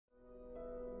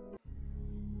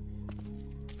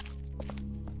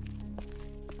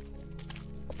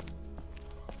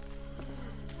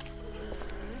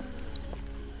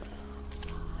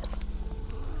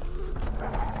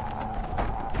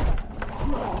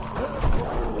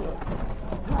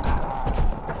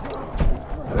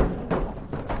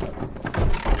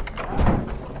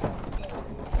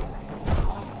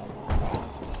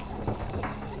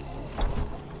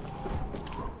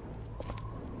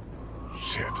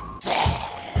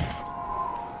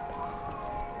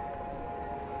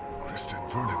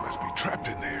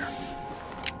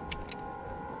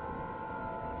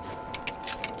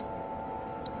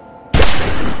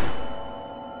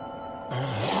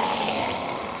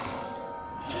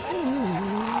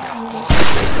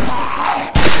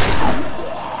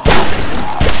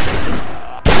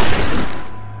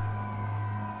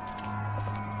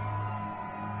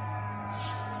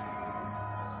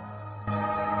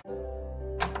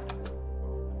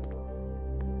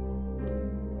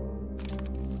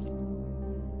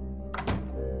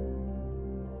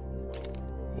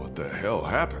What the hell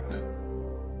happened?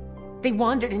 They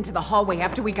wandered into the hallway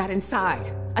after we got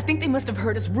inside. I think they must have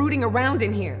heard us rooting around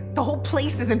in here. The whole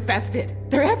place is infested.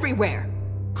 They're everywhere.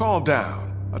 Calm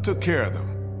down. I took care of them.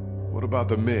 What about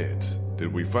the meds?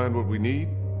 Did we find what we need?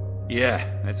 Yeah,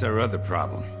 that's our other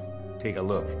problem. Take a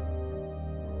look.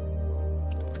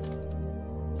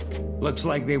 Looks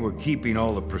like they were keeping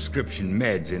all the prescription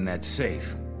meds in that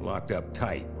safe, locked up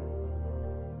tight.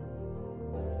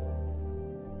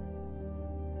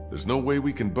 There's no way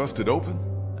we can bust it open?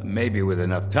 Maybe with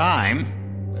enough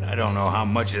time, but I don't know how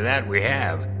much of that we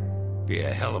have. Be a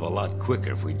hell of a lot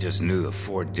quicker if we just knew the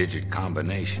 4-digit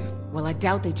combination. Well, I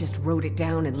doubt they just wrote it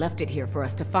down and left it here for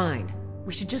us to find.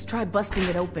 We should just try busting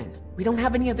it open. We don't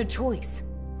have any other choice.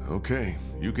 Okay,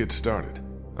 you get started.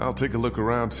 I'll take a look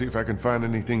around, see if I can find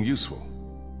anything useful.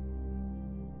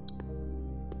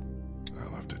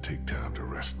 I'll have to take time to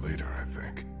rest later, I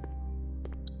think.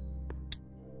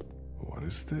 What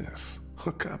is this?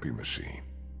 A copy machine.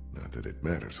 Not that it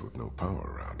matters with no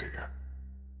power around here.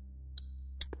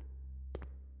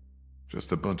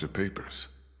 Just a bunch of papers.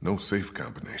 No safe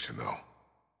combination, though.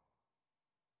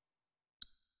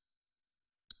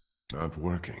 Not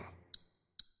working.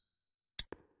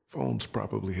 Phones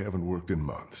probably haven't worked in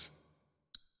months.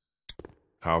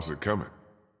 How's it coming?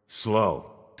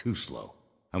 Slow. Too slow.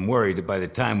 I'm worried that by the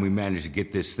time we manage to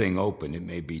get this thing open, it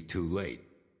may be too late.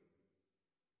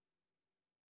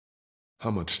 How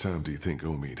much time do you think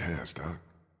Omid has, Doc?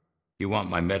 You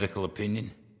want my medical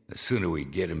opinion? The sooner we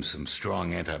get him some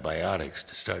strong antibiotics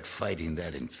to start fighting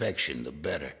that infection, the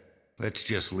better. Let's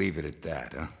just leave it at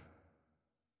that, huh?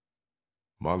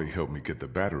 Molly helped me get the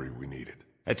battery we needed.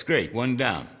 That's great. One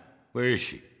down. Where is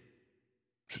she?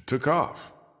 She took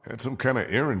off. Had some kind of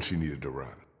errand she needed to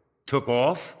run. Took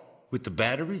off? With the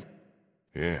battery?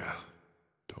 Yeah.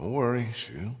 Don't worry,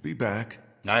 she'll be back.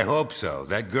 I hope so.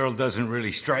 That girl doesn't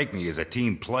really strike me as a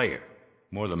team player.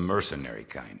 More the mercenary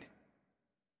kind.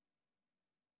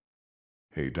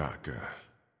 Hey, Doc,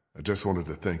 I just wanted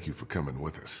to thank you for coming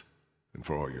with us, and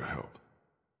for all your help.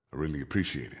 I really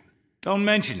appreciate it. Don't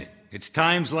mention it. It's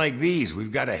times like these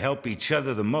we've got to help each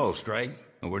other the most, right?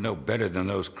 And we're no better than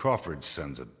those Crawford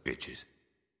sons of bitches.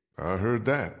 I heard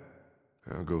that.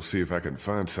 I'll go see if I can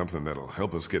find something that'll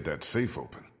help us get that safe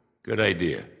open. Good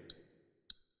idea.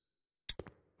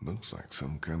 Looks like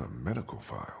some kind of medical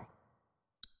file.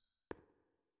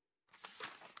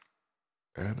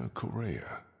 Anna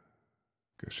Correa.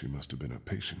 Guess she must have been a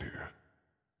patient here.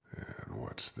 And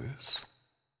what's this?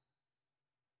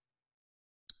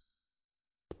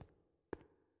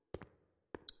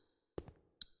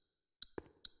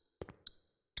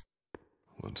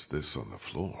 What's this on the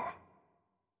floor?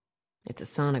 It's a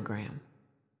sonogram.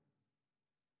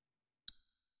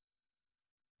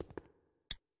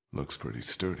 Looks pretty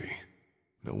sturdy.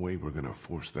 No way we're gonna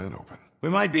force that open. We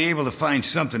might be able to find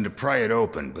something to pry it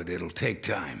open, but it'll take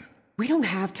time. We don't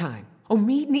have time.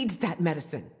 Omid needs that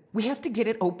medicine. We have to get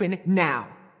it open now.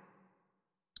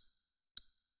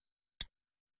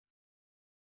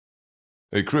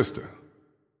 Hey, Krista.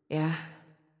 Yeah?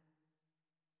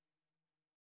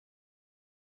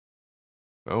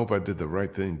 I hope I did the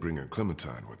right thing bringing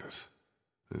Clementine with us.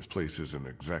 This place isn't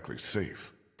exactly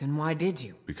safe. Then why did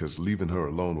you? Because leaving her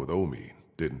alone with Omid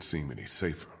didn't seem any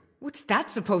safer. What's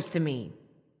that supposed to mean?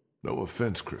 No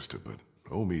offense, Krista, but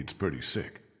Omid's pretty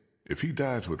sick. If he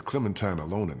dies with Clementine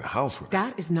alone in the house with her...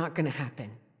 That is not gonna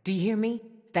happen. Do you hear me?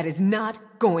 That is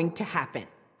not going to happen.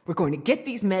 We're going to get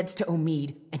these meds to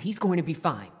Omid, and he's going to be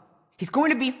fine. He's going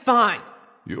to be fine!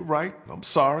 You're right. I'm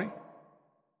sorry.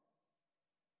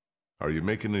 Are you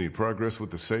making any progress with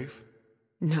the safe?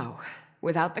 No.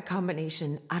 Without the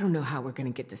combination, I don't know how we're gonna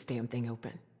get this damn thing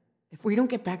open. If we don't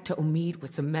get back to Omid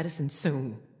with some medicine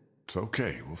soon... It's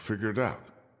okay. We'll figure it out.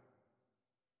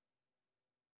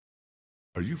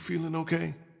 Are you feeling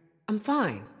okay? I'm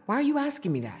fine. Why are you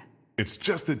asking me that? It's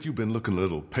just that you've been looking a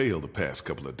little pale the past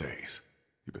couple of days.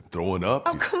 You've been throwing up.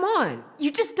 Oh, come on. You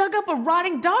just dug up a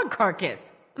rotting dog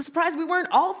carcass. I'm surprised we weren't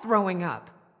all throwing up.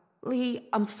 Lee,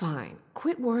 I'm fine.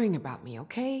 Quit worrying about me,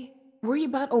 okay? Worry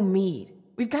about Omid.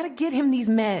 We've got to get him these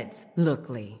meds. Look,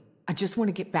 Lee, I just want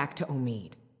to get back to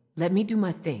Omid. Let me do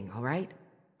my thing, all right?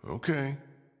 Okay.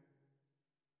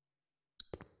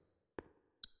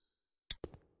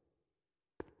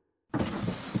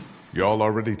 Y'all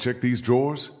already checked these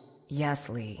drawers? Yes,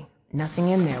 Lee. Nothing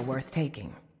in there worth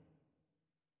taking.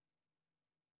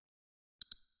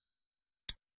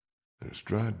 There's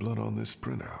dried blood on this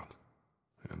printout.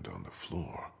 And on the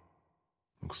floor.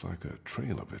 Looks like a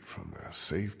trail of it from the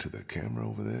safe to the camera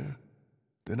over there.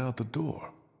 Then out the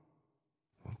door.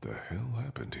 What the hell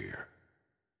happened here?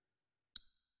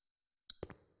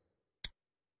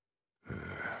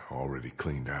 Already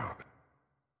cleaned out.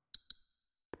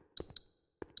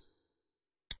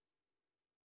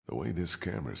 The way this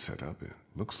camera's set up, it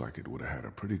looks like it would have had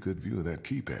a pretty good view of that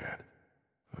keypad.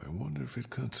 I wonder if it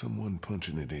caught someone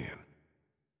punching it in.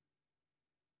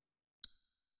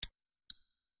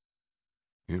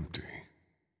 Empty.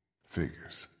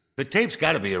 Figures. The tape's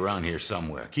gotta be around here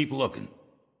somewhere. Keep looking.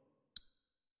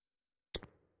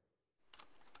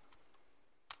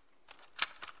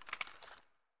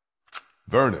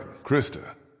 Vernon,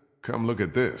 Krista, come look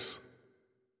at this.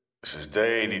 This is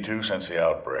day 82 since the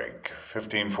outbreak.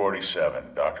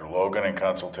 1547. Dr. Logan in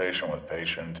consultation with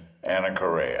patient Anna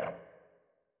Correa.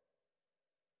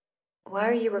 Why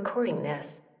are you recording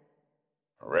this?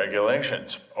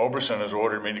 Regulations. Oberson has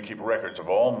ordered me to keep records of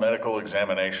all medical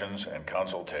examinations and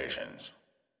consultations.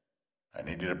 I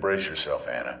need you to brace yourself,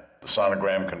 Anna. The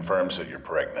sonogram confirms that you're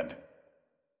pregnant.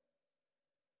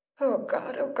 Oh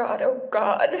God, oh God, oh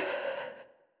God.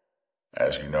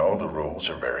 As you know, the rules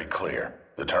are very clear.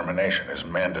 The termination is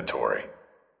mandatory.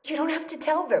 You don't have to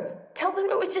tell them. Tell them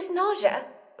it was just nausea.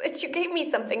 That you gave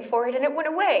me something for it and it went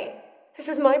away. This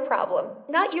is my problem,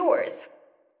 not yours.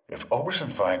 If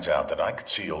Oberson finds out that I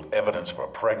concealed evidence of a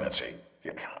pregnancy,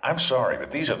 I'm sorry,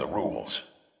 but these are the rules.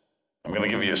 I'm going to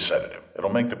give you a sedative.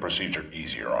 It'll make the procedure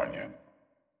easier on you.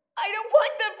 I don't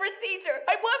want the procedure.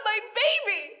 I want my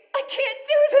baby. I can't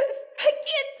do this. I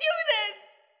can't do this.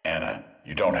 Anna,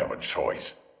 you don't have a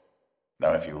choice.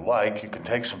 Now, if you like, you can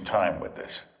take some time with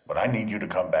this, but I need you to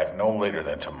come back no later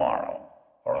than tomorrow,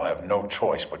 or I'll have no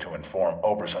choice but to inform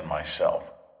Oberson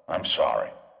myself. I'm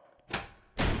sorry.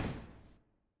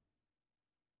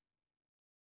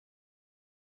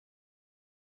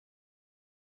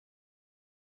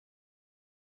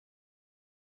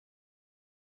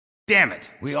 Damn it,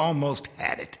 we almost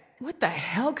had it. What the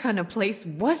hell kind of place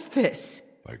was this?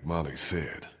 Like Molly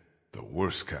said, the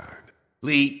worst kind.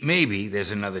 Lee, maybe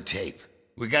there's another tape.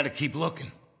 We gotta keep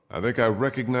looking. I think I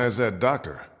recognize that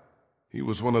doctor. He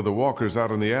was one of the walkers out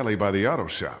in the alley by the auto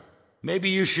shop. Maybe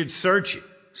you should search it,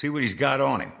 see what he's got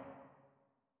on him.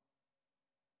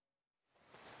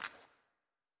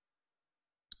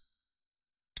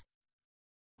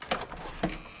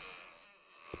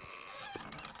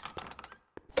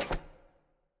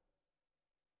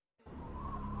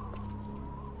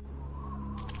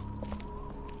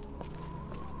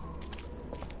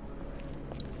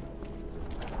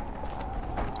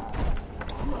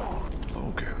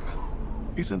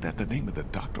 Isn't that the name of the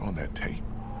doctor on that tape?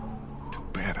 Too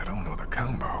bad I don't know the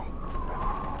combo.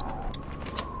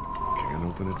 Can't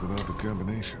open it without the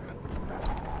combination.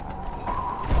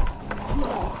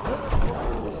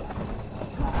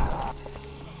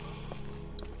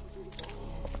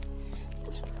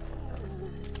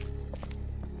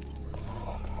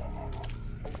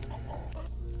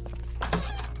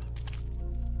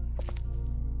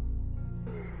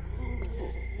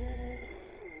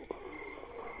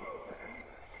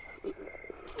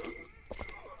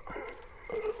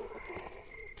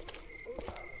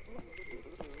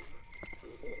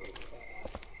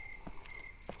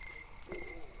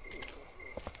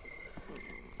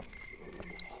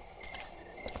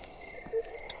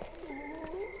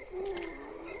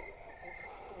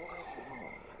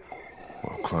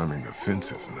 Climbing the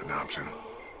fence isn't an option.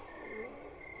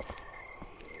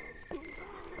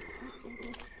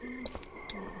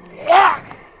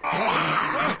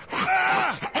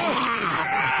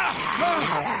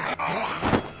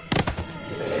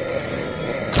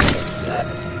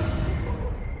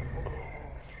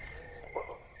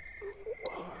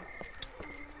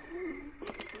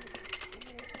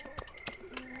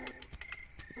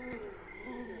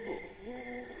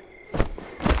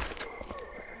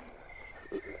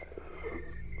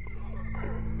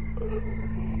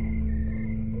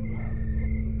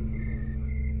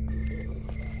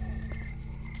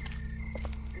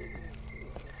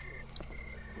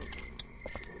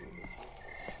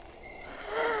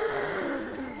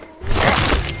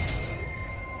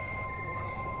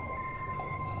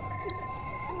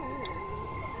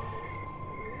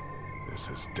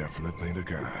 This is definitely the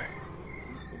guy.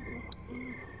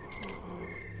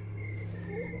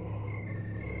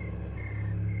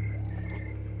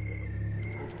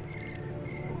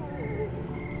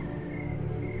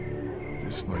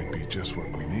 This might be just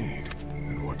what we need.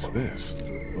 And what's this?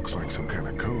 Looks like some kind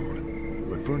of code.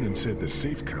 But Vernon said the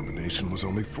safe combination was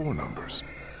only 4 numbers.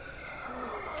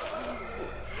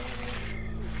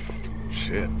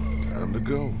 Shit, time to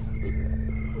go.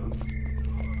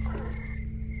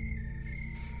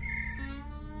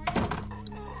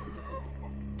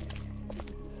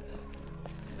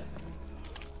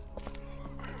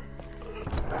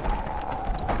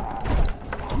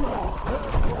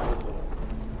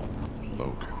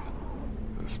 Logan.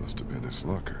 This must have been his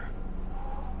locker.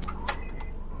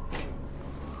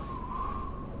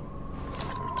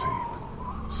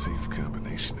 13. Safe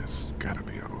combination has gotta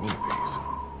be on one of these.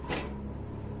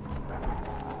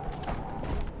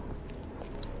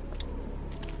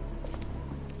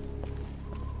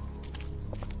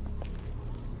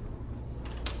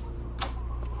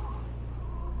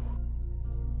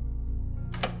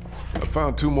 I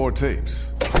found 2 more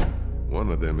tapes. One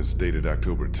of them is dated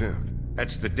October 10th.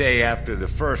 That's the day after the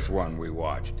first one we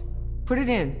watched. Put it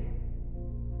in.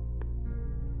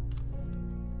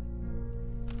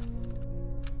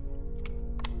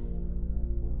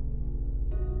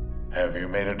 Have you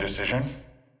made a decision?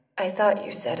 I thought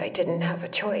you said I didn't have a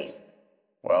choice.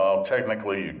 Well,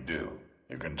 technically you do.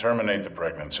 You can terminate the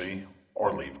pregnancy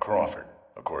or leave Crawford.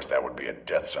 Of course, that would be a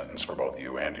death sentence for both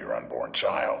you and your unborn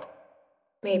child.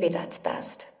 Maybe that's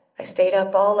best. I stayed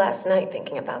up all last night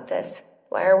thinking about this.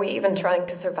 Why are we even trying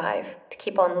to survive? To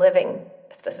keep on living,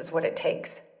 if this is what it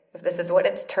takes. If this is what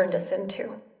it's turned us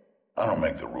into. I don't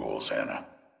make the rules, Anna.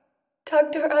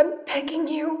 Doctor, I'm begging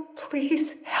you.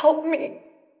 Please help me.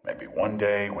 Maybe one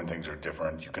day, when things are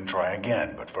different, you can try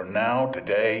again. But for now,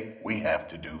 today, we have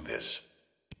to do this.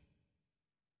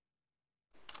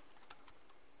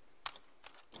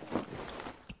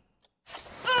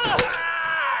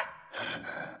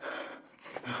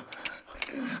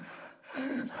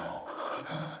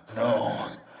 No.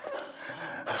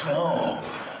 No.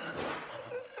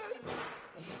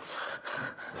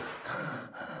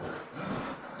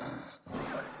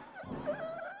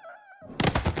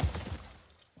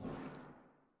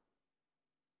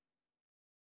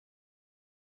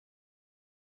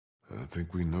 I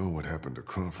think we know what happened to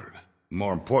Crawford.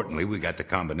 More importantly, we got the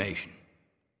combination.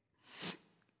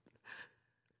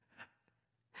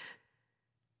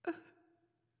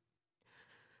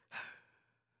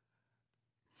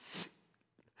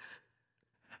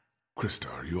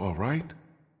 Krista, are you all right?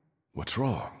 What's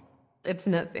wrong? It's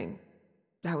nothing.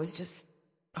 That was just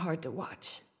hard to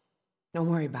watch. Don't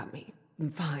worry about me.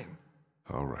 I'm fine.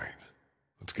 All right.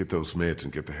 Let's get those meds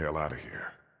and get the hell out of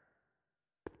here.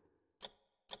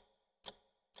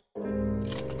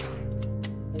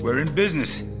 We're in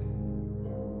business.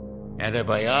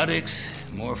 Antibiotics,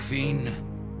 morphine.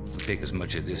 We'll take as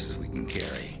much of this as we can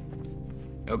carry.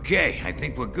 Okay, I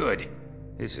think we're good.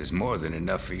 This is more than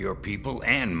enough for your people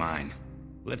and mine.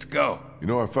 Let's go. You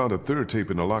know, I found a 3rd tape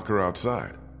in the locker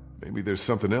outside. Maybe there's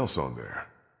something else on there.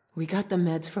 We got the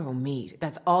meds for Omid.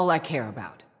 That's all I care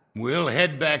about. We'll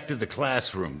head back to the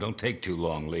classroom. Don't take too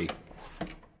long, Lee.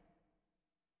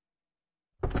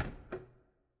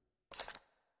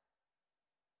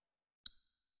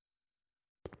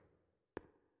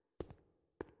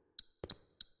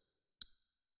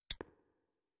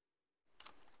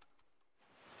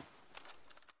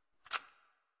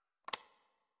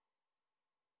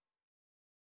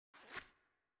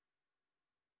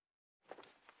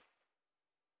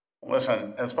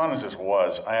 Listen, as fun as this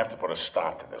was, I have to put a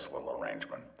stop to this little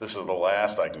arrangement. This is the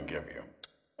last I can give you.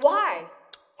 Why?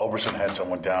 Oberson had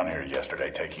someone down here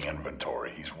yesterday taking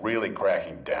inventory. He's really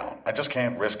cracking down. I just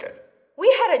can't risk it.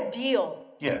 We had a deal.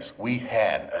 Yes, we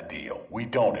had a deal. We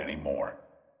don't anymore.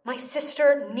 My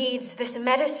sister needs this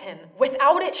medicine.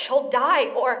 Without it, she'll die,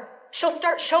 or she'll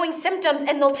start showing symptoms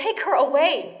and they'll take her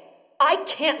away. I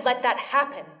can't let that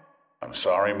happen. I'm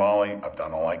sorry, Molly. I've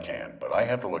done all I can, but I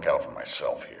have to look out for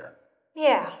myself here.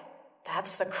 Yeah,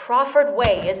 that's the Crawford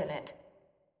way, isn't it?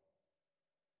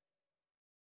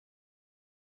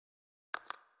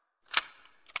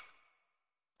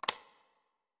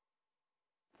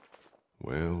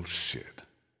 Well, shit.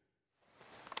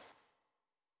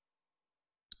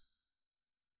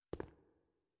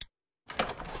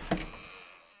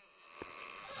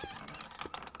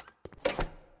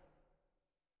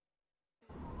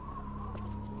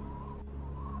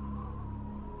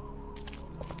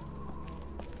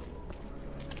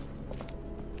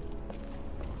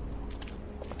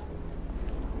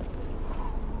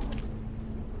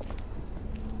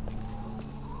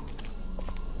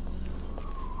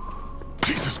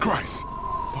 Jesus Christ!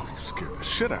 Oh, you scared the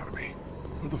shit out of me.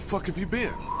 Where the fuck have you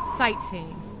been?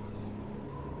 Sightseeing.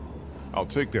 I'll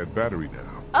take that battery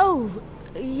now. Oh,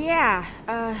 yeah,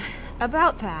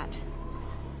 about that.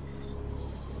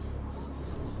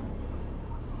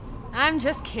 I'm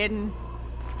just kidding.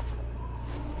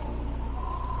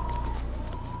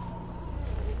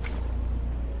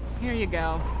 Here you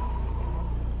go.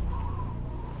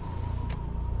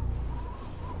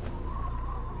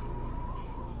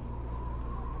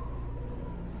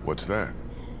 What's that?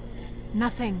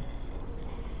 Nothing.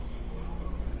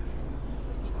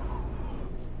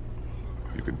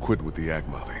 You can quit with the act,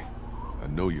 Molly. I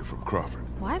know you're from Crawford.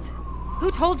 What?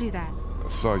 Who told you that? I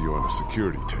saw you on a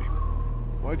security tape.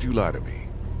 Why'd you lie to me?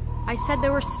 I said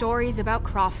there were stories about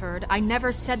Crawford. I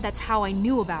never said that's how I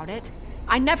knew about it.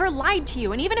 I never lied to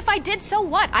you, and even if I did, so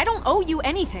what? I don't owe you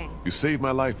anything. You saved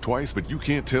my life twice, but you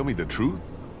can't tell me the truth?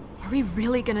 Are we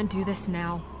really gonna do this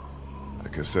now? I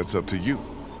guess that's up to you.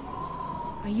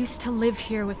 I used to live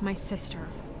here with my sister.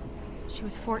 She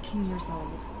was 14 years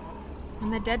old. When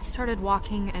the dead started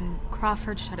walking and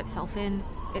Crawford shut itself in,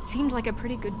 it seemed like a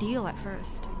pretty good deal at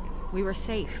first. We were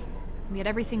safe. We had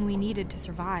everything we needed to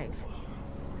survive.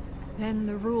 Then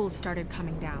the rules started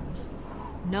coming down.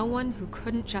 No one who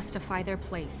couldn't justify their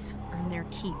place earned their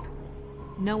keep.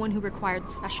 No one who required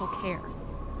special care.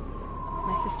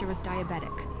 My sister was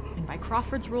diabetic, and by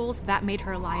Crawford's rules, that made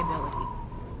her a liability.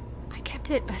 I kept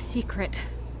it a secret,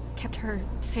 kept her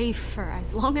safe for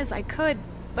as long as I could,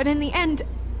 but in the end,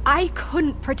 I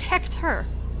couldn't protect her.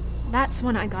 That's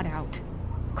when I got out.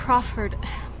 Crawford,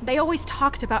 they always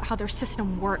talked about how their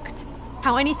system worked,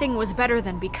 how anything was better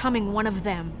than becoming one of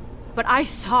them, but I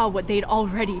saw what they'd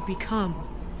already become.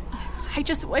 I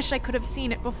just wish I could have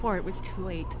seen it before it was too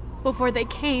late, before they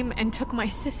came and took my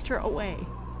sister away.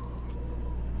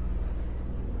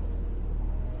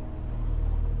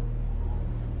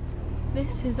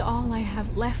 This is all I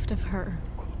have left of her.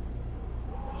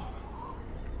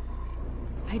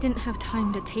 I didn't have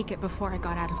time to take it before I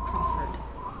got out of Crawford.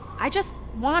 I just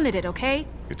wanted it, okay?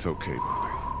 It's okay,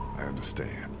 Molly. I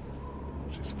understand.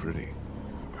 She's pretty.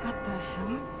 What the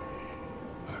hell?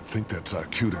 I think that's our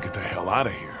cue to get the hell out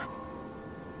of here.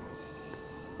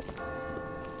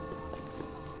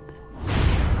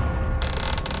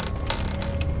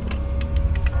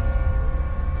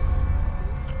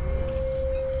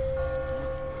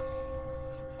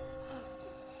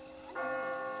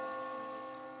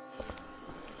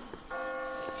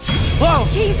 Whoa!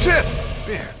 Jesus! Shit!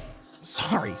 Ben,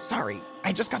 Sorry.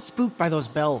 I just got spooked by those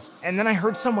bells, and then I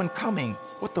heard someone coming.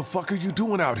 what the fuck are you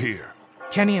doing out here?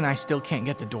 Kenny and I still can't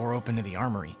get the door open to the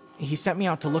armory. He sent me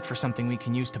out to look for something we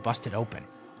can use to bust it open.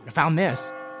 I found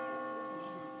this.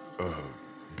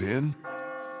 Ben?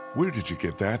 Where did you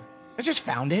get that? I just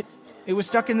found it. It was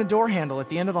stuck in the door handle at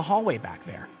the end of the hallway back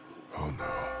there. Oh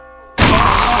no.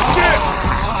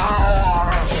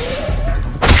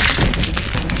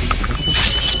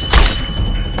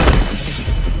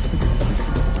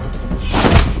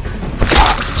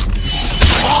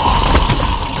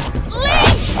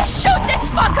 Shoot this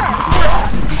fucker!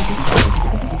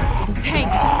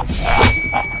 Thanks.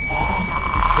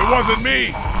 It wasn't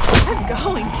me! You're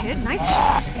going, kid. Nice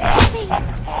shot.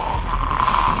 Thanks.